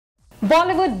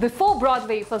Bollywood before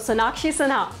Broadway for Sonakshi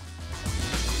Sinha.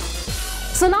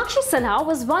 Sonakshi Sinha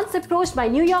was once approached by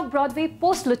New York Broadway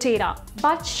post-Lutera,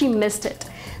 but she missed it.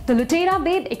 The Lutera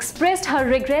babe expressed her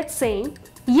regret saying,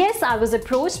 "Yes, I was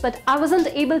approached, but I wasn't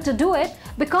able to do it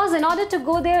because in order to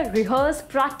go there, rehearse,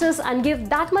 practice and give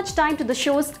that much time to the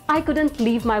shows, I couldn't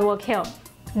leave my work here."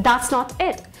 That's not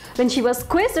it. When she was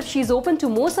quizzed if she's open to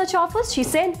more such offers, she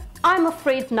said, "I'm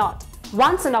afraid not.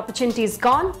 Once an opportunity is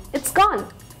gone, it's gone."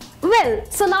 Well,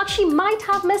 Sonakshi might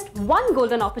have missed one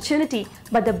golden opportunity,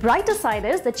 but the brighter side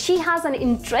is that she has an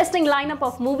interesting lineup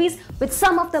of movies with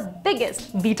some of the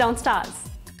biggest B-Town stars.